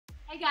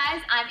Hey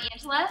guys, I'm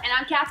Angela. And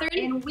I'm Catherine.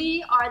 And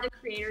we are the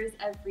creators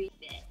of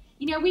REFIT.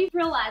 You know, we've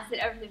realized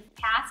that over the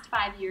past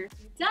 5 years,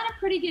 we've done a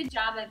pretty good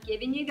job of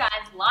giving you guys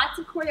lots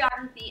of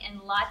choreography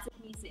and lots of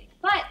music.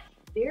 But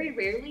very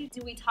rarely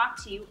do we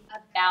talk to you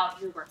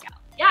about your workout.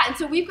 Yeah, and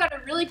so we've got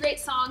a really great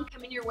song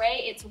coming your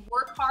way. It's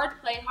Work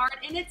Hard, Play Hard,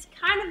 and it's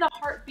kind of the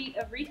heartbeat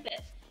of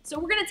REFIT. So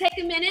we're gonna take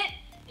a minute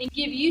and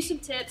give you some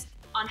tips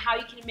on how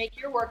you can make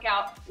your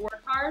workout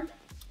work hard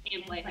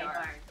and play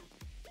hard.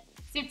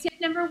 So tip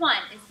number 1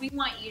 is we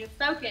want you to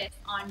focus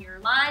on your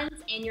lines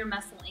and your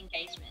muscle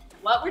engagement.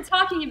 What we're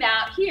talking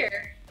about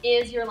here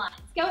is your lines.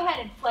 Go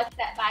ahead and flex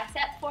that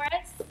bicep for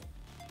us.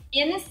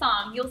 In the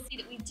song, you'll see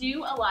that we do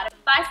a lot of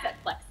bicep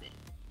flexes.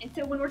 And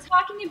so when we're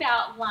talking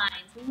about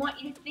lines, we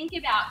want you to think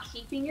about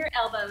keeping your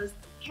elbows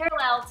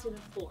parallel to the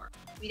floor.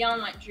 We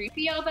don't want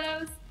droopy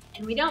elbows,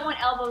 and we don't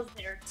want elbows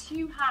that are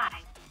too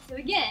high. So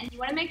again, you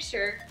want to make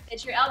sure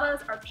that your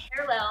elbows are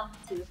parallel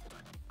to the floor.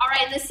 All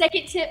right, and the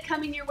second tip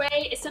coming your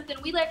way is something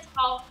we like to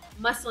call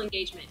muscle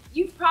engagement.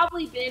 You've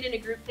probably been in a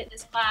group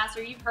fitness class,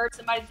 or you've heard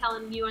somebody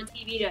telling you on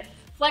TV to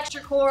flex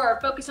your core,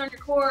 or focus on your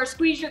core, or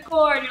squeeze your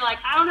core, and you're like,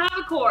 I don't have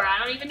a core, I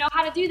don't even know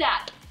how to do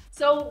that.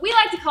 So we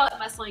like to call it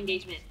muscle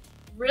engagement.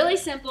 Really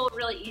simple,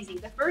 really easy.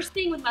 The first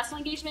thing with muscle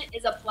engagement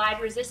is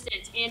applied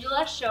resistance.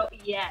 Angela, show,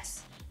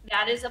 yes,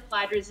 that is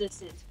applied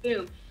resistance,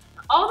 boom.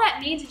 All that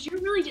means is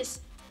you're really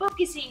just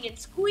focusing and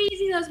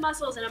squeezing those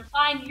muscles and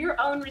applying your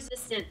own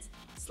resistance,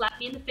 slap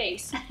me in the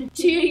face,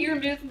 to your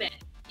movement.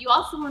 You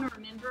also want to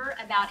remember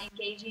about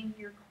engaging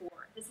your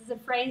core. This is a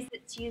phrase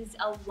that's used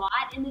a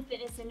lot in the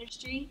fitness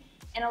industry,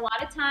 and a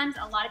lot of times,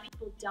 a lot of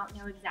people don't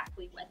know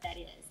exactly what that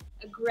is.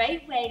 A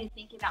great way to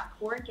think about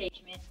core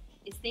engagement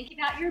is think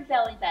about your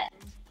belly button,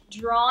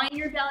 drawing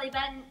your belly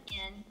button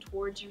in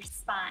towards your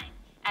spine.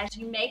 As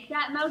you make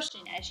that motion,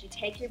 as you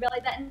take your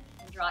belly button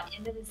and draw it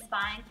into the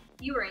spine,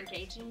 you are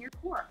engaging your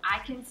core. I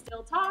can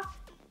still talk,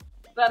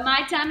 but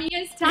my tummy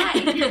is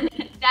tight.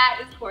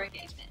 That is core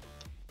engagement.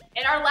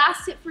 And our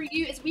last tip for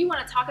you is we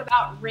want to talk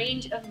about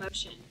range of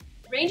motion.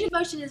 Range of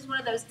motion is one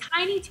of those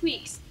tiny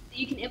tweaks that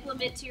you can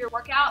implement to your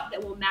workout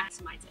that will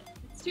maximize it.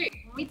 It's true.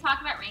 When we talk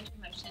about range of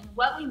motion,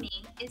 what we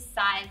mean is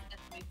size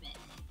of movement.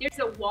 There's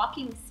a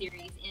walking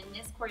series in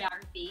this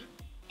choreography,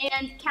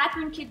 and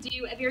Catherine could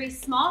do a very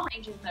small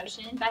range of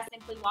motion by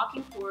simply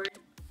walking forward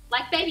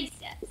like baby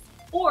steps.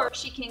 Or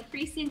she can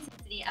increase the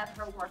intensity of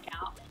her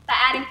workout by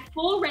adding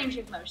full range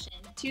of motion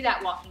to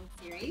that walking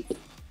series.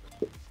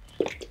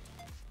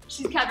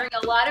 She's covering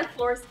a lot of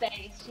floor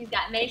space. She's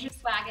got major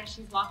swag as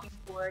she's walking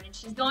forward, and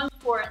she's going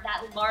for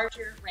that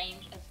larger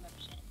range of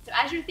motion. So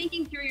as you're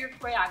thinking through your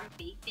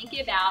choreography, think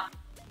about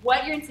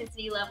what your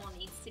intensity level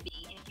needs to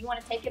be. And if you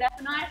want to take it up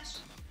a notch,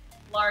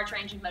 large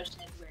range of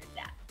motion is where it's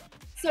at.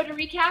 So to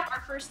recap,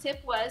 our first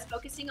tip was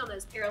focusing on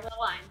those parallel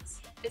lines.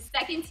 The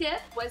second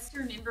tip was to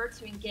remember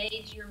to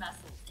engage your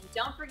muscles. And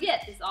don't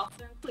forget, this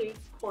also includes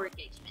core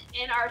engagement.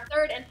 And our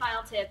third and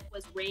final tip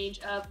was range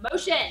of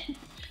motion.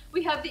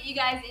 We hope that you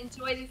guys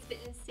enjoy this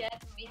fitness tip,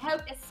 and we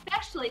hope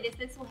especially that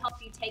this will help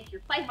you take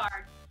your play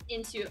hard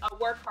into a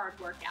work hard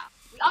workout.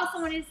 We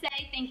also wanted to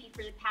say thank you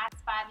for the past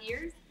 5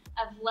 years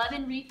of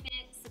loving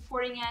REFIT,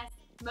 supporting us,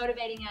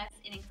 motivating us,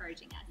 and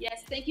encouraging us.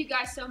 Yes, thank you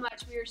guys so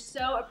much. We are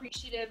so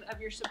appreciative of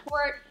your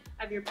support,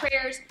 of your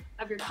prayers,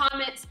 of your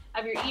comments,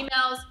 of your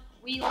emails.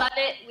 We love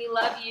it. We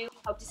love you.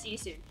 Hope to see you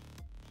soon.